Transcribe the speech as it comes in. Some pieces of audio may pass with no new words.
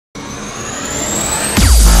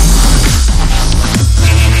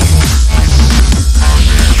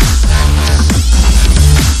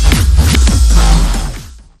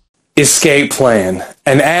escape plan.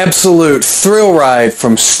 An absolute thrill ride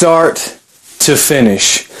from start to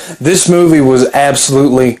finish. This movie was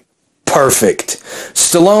absolutely perfect.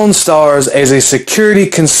 Stallone stars as a security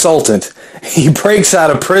consultant. He breaks out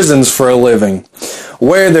of prisons for a living,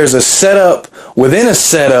 where there's a setup within a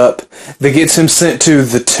setup that gets him sent to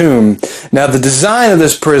the tomb. Now, the design of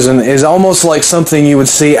this prison is almost like something you would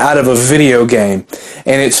see out of a video game,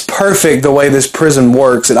 and it's perfect the way this prison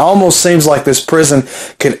works. It almost seems like this prison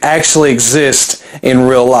could actually exist in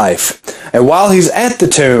real life. And while he's at the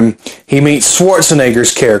tomb, he meets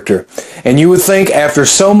Schwarzenegger's character, and you would think after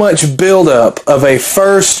so much build-up of a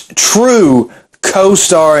first true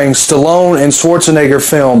co-starring Stallone and Schwarzenegger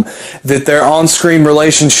film that their on-screen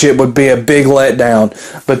relationship would be a big letdown,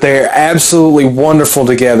 but they are absolutely wonderful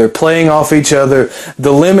together, playing off each other.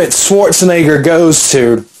 The limit Schwarzenegger goes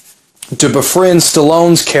to befriend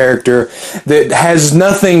Stallone's character that has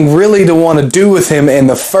nothing really to want to do with him in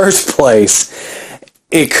the first place.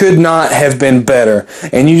 It could not have been better.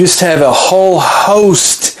 And you just have a whole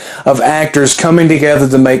host of actors coming together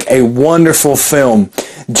to make a wonderful film.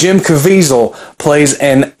 Jim Caviezel plays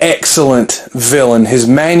an excellent villain. His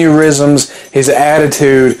mannerisms, his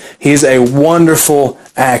attitude, he's a wonderful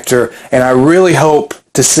actor, and I really hope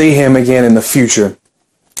to see him again in the future.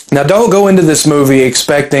 Now, don't go into this movie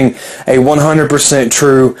expecting a 100%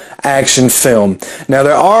 true action film. Now,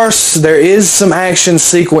 there is some action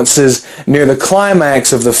sequences near the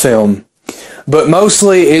climax of the film, but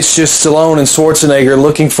mostly it's just Stallone and Schwarzenegger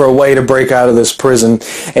looking for a way to break out of this prison.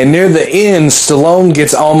 And near the end, Stallone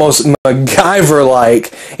gets almost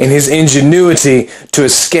MacGyver-like in his ingenuity to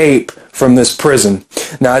escape from this prison.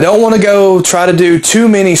 Now, I don't want to go try to do too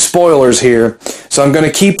many spoilers here, so I'm going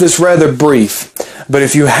to keep this rather brief. But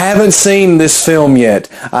if you haven't seen this film yet,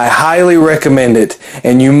 I highly recommend it,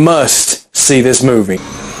 and you must see this movie.